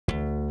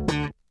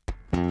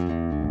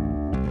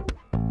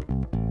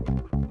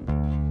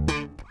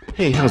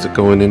Hey, how's it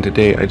going? And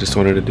today I just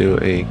wanted to do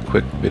a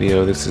quick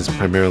video. This is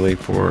primarily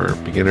for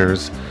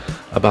beginners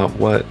about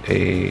what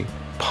a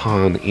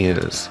pawn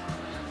is.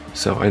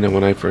 So I know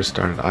when I first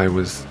started I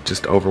was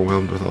just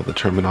overwhelmed with all the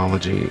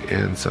terminology,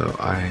 and so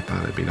I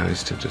thought it'd be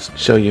nice to just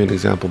show you an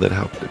example that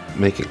helped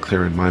make it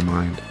clear in my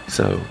mind.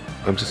 So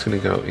I'm just going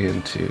to go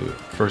into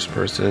first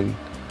person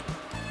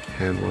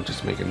and we'll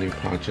just make a new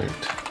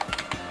project.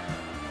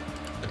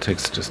 It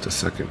takes just a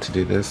second to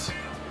do this.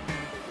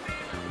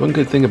 One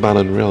good thing about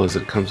Unreal is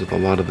it comes with a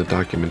lot of the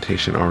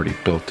documentation already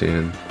built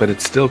in, but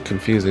it's still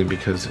confusing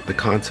because the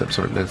concepts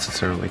aren't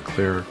necessarily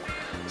clear.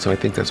 So I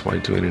think that's why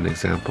doing an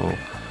example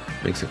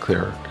makes it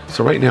clearer.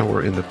 So right now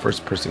we're in the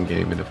first person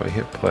game, and if I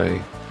hit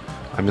play,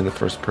 I'm in the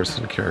first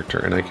person character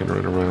and I can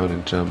run around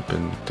and jump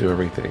and do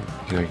everything.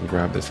 You know, I can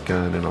grab this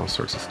gun and all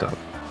sorts of stuff.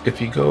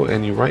 If you go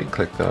and you right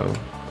click though,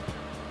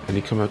 and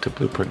you come up to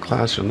Blueprint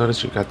Class, you'll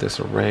notice you've got this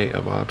array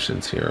of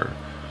options here.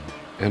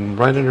 And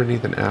right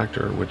underneath an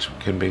actor, which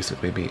can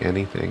basically be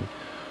anything,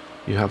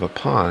 you have a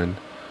pawn.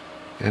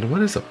 And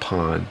what is a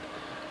pawn?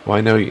 Well, I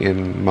know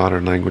in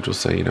modern language we'll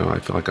say, you know, I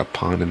feel like a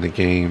pawn in the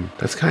game.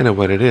 That's kind of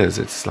what it is.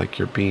 It's like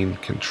you're being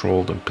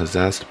controlled and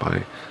possessed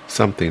by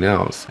something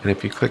else. And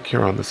if you click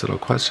here on this little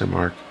question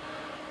mark,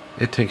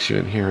 it takes you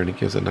in here and it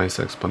gives a nice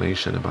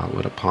explanation about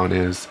what a pawn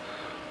is.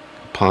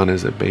 A pawn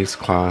is a base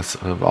class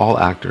of all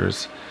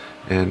actors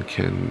and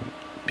can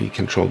be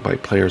controlled by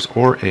players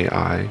or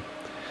AI.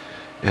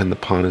 And the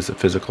pawn is a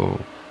physical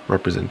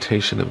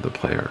representation of the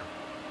player.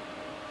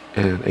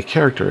 And a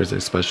character is a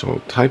special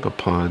type of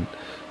pawn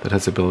that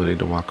has the ability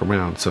to walk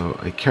around. So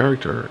a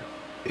character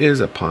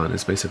is a pawn,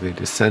 is basically a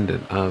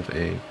descendant of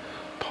a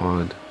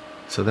pawn.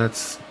 So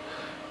that's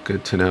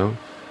good to know.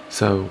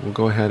 So we'll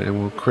go ahead and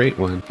we'll create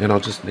one, and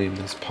I'll just name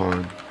this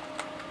pawn.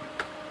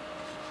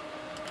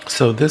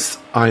 So this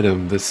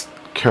item, this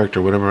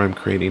character, whatever I'm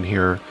creating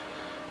here,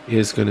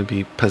 is going to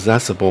be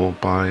possessible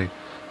by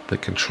the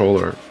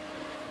controller.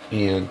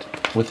 And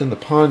within the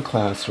pawn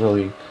class,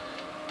 really,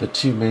 the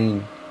two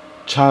main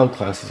child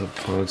classes of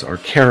pawns are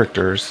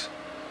characters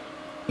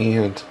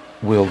and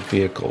wheeled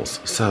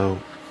vehicles. So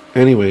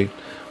anyway,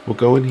 we'll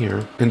go in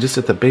here, and just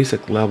at the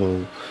basic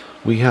level,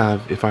 we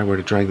have, if I were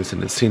to drag this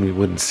into the scene, we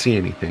wouldn't see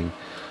anything.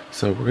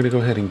 So we're going to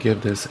go ahead and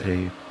give this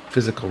a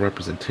physical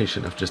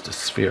representation of just a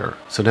sphere.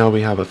 So now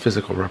we have a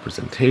physical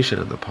representation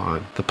of the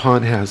pawn. The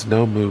pawn has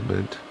no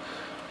movement.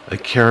 A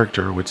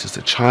character, which is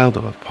a child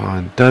of a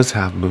pawn, does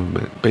have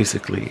movement.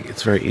 Basically,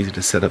 it's very easy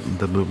to set up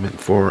the movement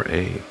for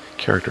a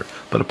character,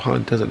 but a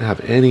pawn doesn't have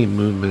any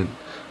movement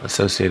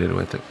associated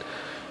with it.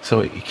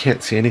 So you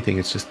can't see anything.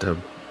 It's just a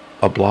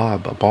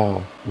blob, a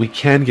ball. We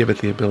can give it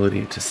the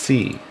ability to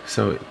see.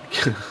 So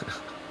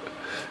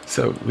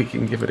so we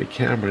can give it a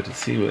camera to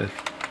see with.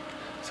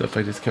 So if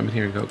I just come in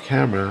here and go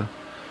camera,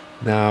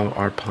 now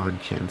our pawn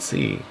can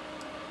see.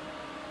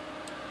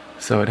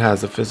 So it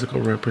has a physical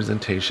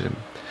representation,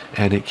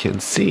 and it can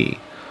see,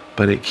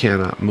 but it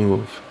cannot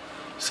move.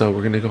 So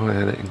we're going to go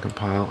ahead and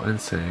compile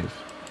and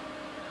save.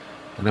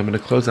 And I'm going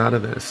to close out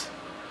of this.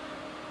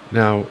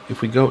 Now,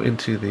 if we go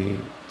into the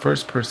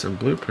first person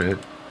blueprint,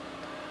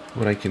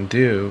 what I can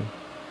do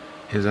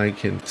is I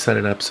can set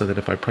it up so that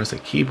if I press a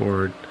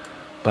keyboard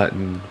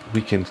button,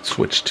 we can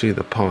switch to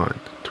the pawn.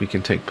 We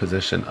can take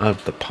possession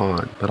of the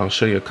pawn. But I'll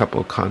show you a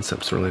couple of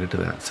concepts related to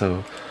that.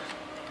 So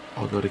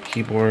I'll go to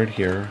keyboard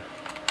here,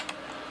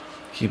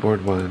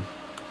 keyboard 1.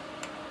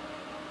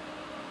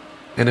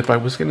 And if I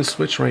was going to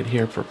switch right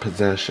here for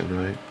possession,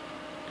 right?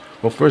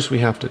 Well, first we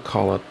have to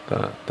call up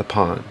the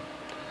pawn.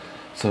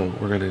 So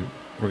we're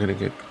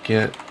gonna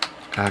get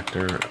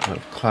actor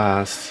of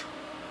class,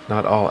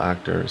 not all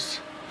actors,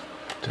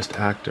 just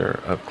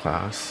actor of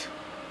class.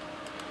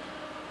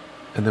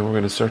 And then we're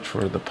going to search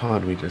for the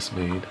pawn we just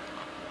made,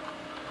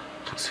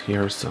 just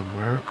here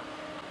somewhere.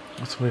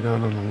 It's way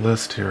down on the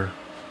list here,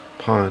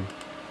 pawn.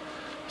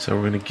 So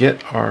we're going to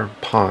get our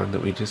pawn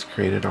that we just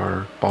created,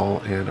 our ball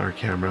and our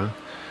camera.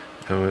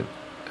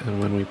 And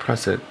when we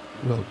press it,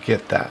 we'll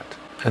get that.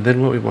 And then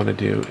what we want to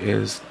do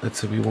is, let's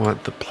say we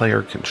want the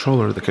player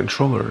controller, the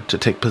controller, to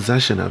take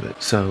possession of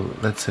it. So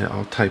let's say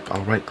I'll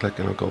right click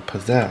and I'll go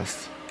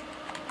possess.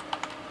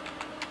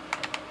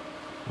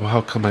 Well,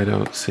 how come I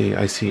don't see?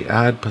 I see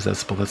add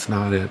possessible. That's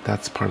not it.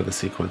 That's part of the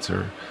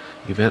sequencer.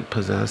 Event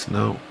possess.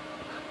 No,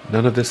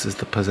 none of this is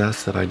the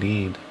possess that I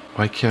need.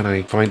 Why can't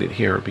I find it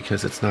here?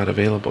 Because it's not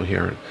available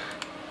here.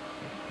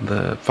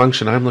 The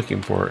function I'm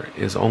looking for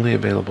is only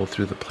available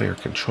through the player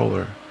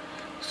controller.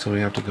 So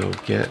we have to go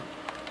get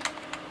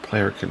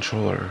player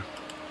controller.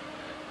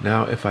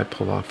 Now if I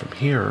pull off from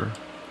here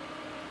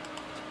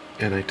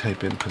and I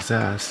type in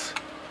possess,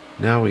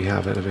 now we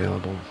have it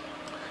available.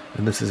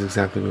 And this is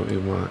exactly what we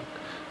want.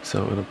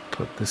 So I'm going to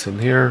put this in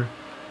here,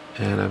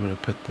 and I'm going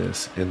to put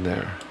this in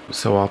there.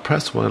 So I'll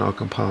press 1, I'll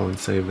compile and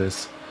save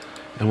this.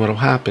 And what will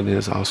happen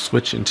is I'll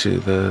switch into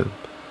the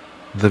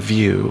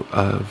view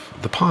of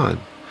the pawn.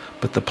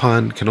 But the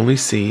pawn can only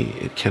see,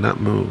 it cannot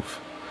move.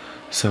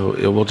 So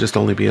it will just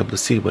only be able to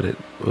see what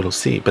it'll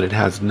see, but it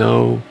has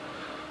no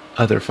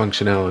other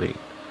functionality.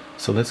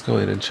 So let's go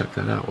in and check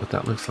that out, what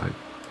that looks like.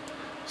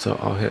 So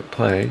I'll hit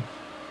play,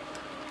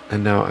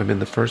 and now I'm in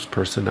the first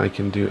person. I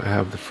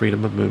have the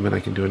freedom of movement. I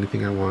can do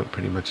anything I want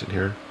pretty much in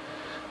here.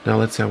 Now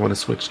let's say I want to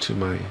switch to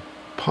my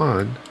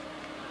pawn,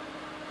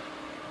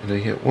 and I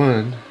hit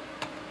 1.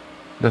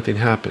 Nothing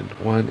happened.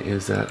 One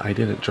is that I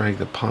didn't drag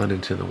the pawn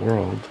into the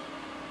world.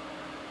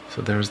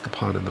 So there's the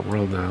pawn in the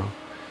world now.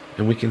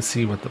 And we can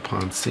see what the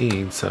pawn's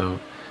seeing. So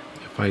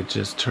if I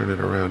just turn it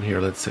around here,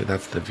 let's say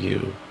that's the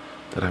view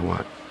that I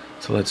want.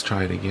 So let's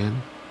try it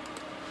again.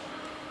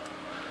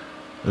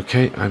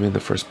 Okay, I'm in the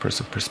first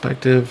person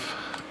perspective,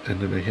 and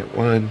then I hit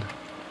 1,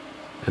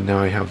 and now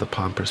I have the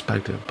pawn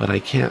perspective. But I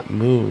can't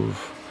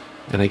move,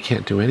 and I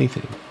can't do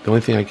anything. The only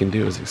thing I can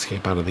do is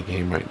escape out of the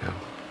game right now.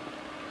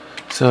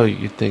 So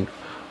you'd think,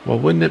 well,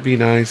 wouldn't it be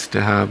nice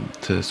to have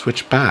to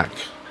switch back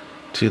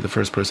to the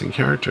first person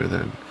character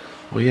then?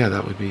 Well, yeah,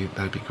 that'd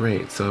be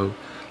great. So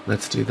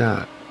let's do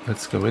that.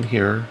 Let's go in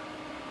here.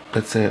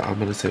 Let's say I'm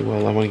going to say,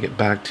 well, I want to get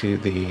back to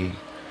the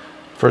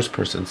first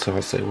person. So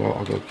I'll say, well,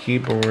 I'll go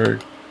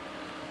keyboard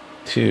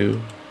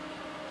 2,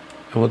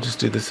 and we'll just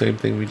do the same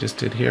thing we just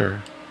did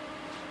here.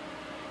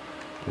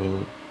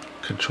 We'll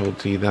Control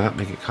D that,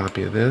 make a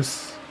copy of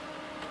this.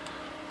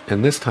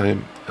 And this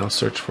time I'll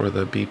search for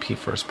the BP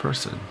first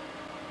person.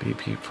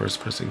 BP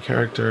first person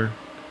character,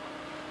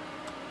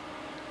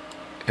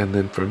 and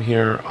then from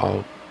here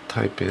I'll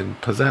type in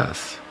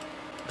possess.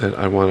 Then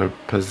I want to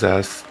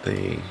possess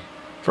the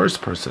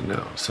first person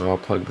now, so I'll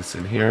plug this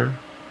in here,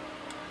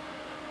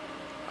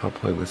 I'll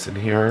plug this in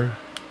here,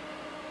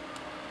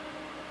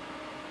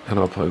 and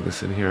I'll plug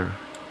this in here.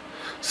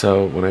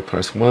 So when I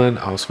press 1,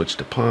 I'll switch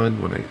to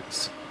pawn. When I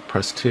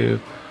press 2,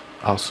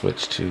 I'll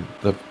switch to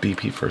the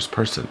BP first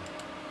person.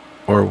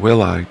 Or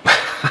will I?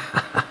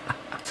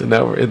 So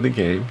now we're in the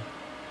game,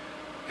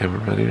 and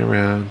we're running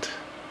around,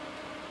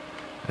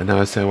 and now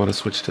I say I want to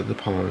switch to the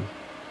pawn.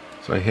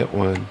 So I hit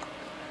 1.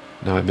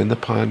 Now I'm in the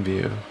pawn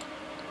view,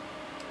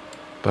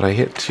 but I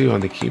hit 2 on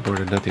the keyboard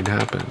and nothing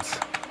happens.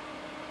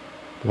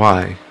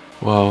 Why?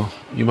 Well,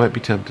 you might be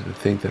tempted to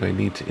think that I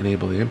need to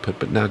enable the input,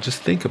 but now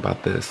just think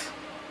about this,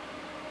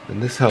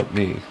 and this helped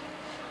me.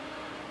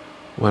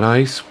 When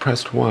I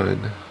pressed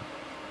 1,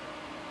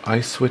 I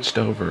switched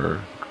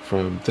over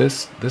from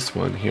this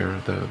one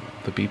here, the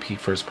BP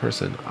first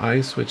person.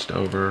 I switched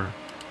over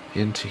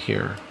into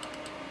here.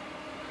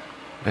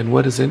 And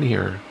what is in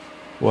here?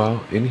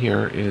 Well, in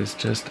here is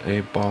just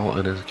a ball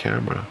and a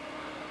camera.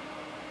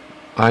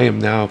 I am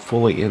now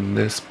fully in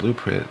this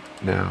blueprint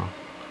now.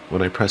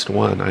 When I pressed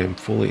 1, I am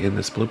fully in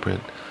this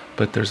blueprint,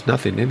 but there's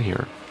nothing in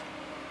here.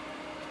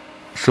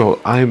 So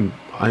I'm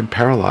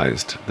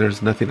paralyzed.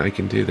 There's nothing I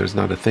can do. There's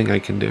not a thing I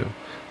can do.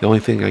 The only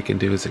thing I can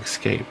do is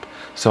escape.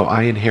 So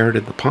I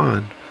inherited the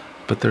pawn,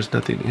 but there's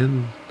nothing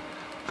in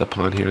the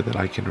pawn here that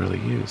I can really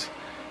use,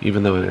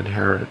 even though it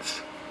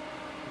inherits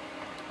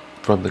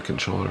from the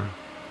controller.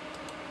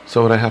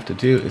 So what I have to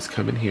do is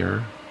come in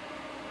here,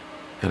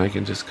 and I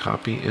can just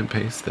copy and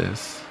paste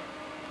this.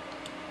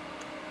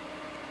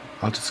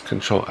 I'll just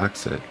Control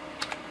exit,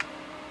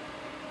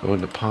 go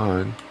into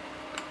pawn,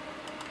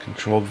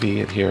 Control V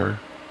it here,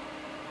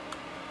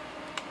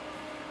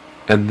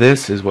 and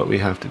this is what we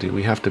have to do.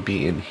 We have to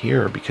be in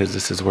here because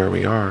this is where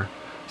we are.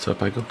 So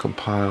if I go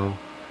compile,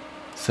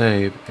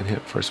 save, and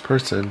hit first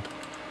person,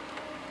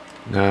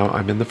 now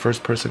I'm in the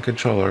first person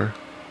controller.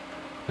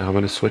 Now I'm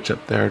going to switch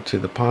up there to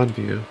the pawn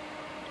view.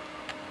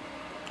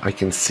 I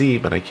can see,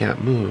 but I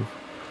can't move.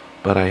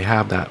 But I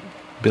have that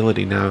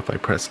ability now if I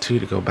press 2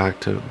 to go back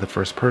to the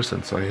first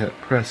person. So I hit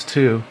press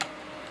 2,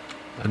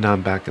 and now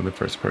I'm back in the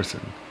first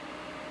person.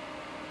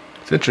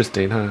 It's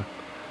interesting, huh?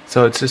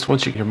 So it's just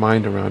once you get your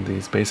mind around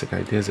these basic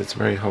ideas, it's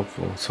very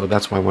helpful. So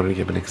that's why I wanted to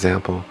give an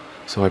example.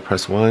 So I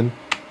press 1.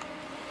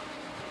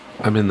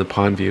 I'm in the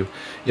pawn view.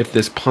 If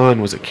this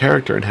pawn was a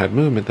character and had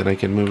movement, then I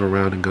can move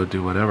around and go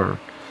do whatever.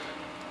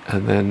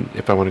 And then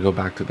if I want to go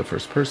back to the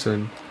first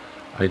person,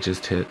 I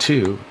just hit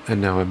 2,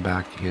 and now I'm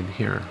back in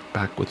here,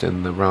 back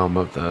within the realm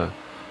of the...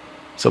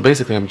 So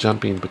basically I'm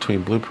jumping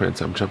between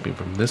blueprints. I'm jumping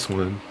from this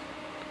one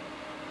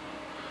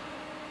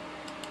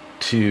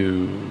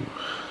to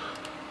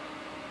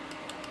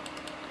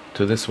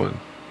this one.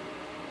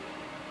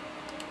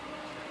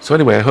 So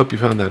anyway, I hope you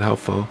found that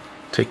helpful.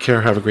 Take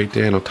care, have a great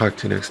day, and I'll talk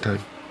to you next time.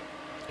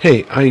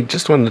 Hey, I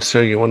just wanted to show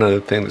you one other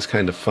thing that's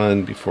kind of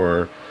fun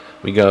before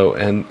we go,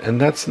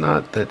 and that's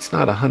not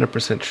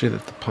 100% true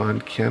that the pawn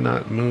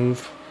cannot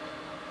move.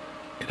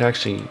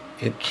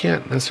 It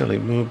can't necessarily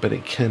move, but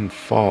it can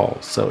fall.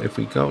 So if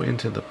we go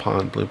into the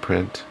pawn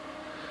blueprint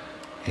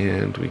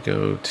and we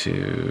go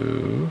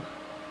to,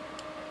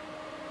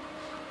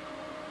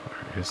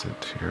 where is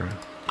it here?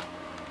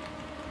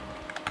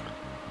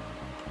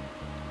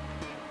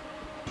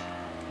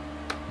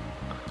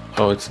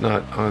 Oh, it's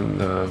not on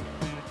the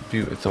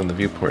view, it's on the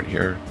viewport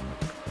here,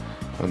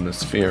 on the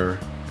sphere.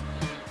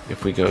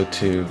 If we go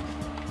to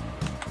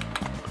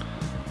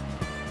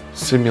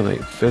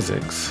simulate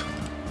physics,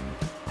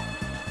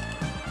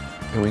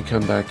 and we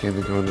come back in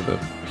and go into the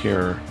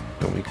here,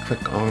 and we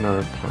click on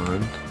our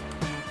pawn.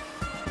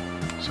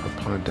 So a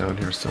pawn down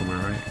here somewhere,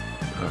 right?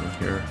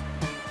 Here.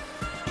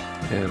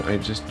 and I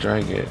just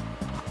drag it.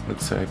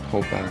 Let's say I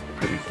pull back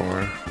pretty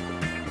far.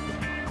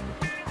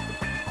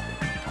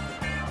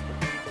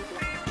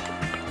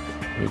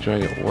 We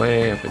drag it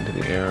way up into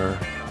the air.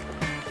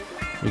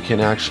 It can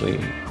actually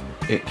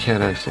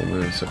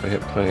move. So if I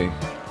hit play,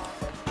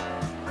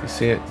 you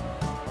see it?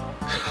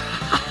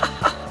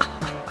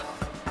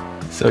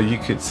 So you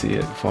could see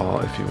it fall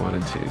if you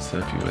wanted to. So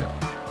if you would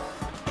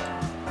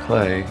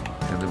play,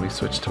 and then we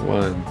switch to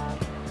 1,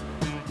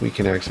 we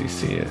can actually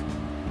see it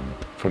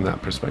from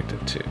that perspective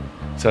too.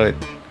 So it,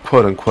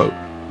 quote unquote,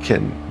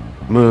 can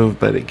move,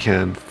 but it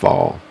can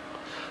fall.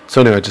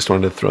 So anyway, I just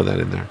wanted to throw that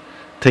in there.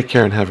 Take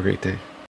care and have a great day.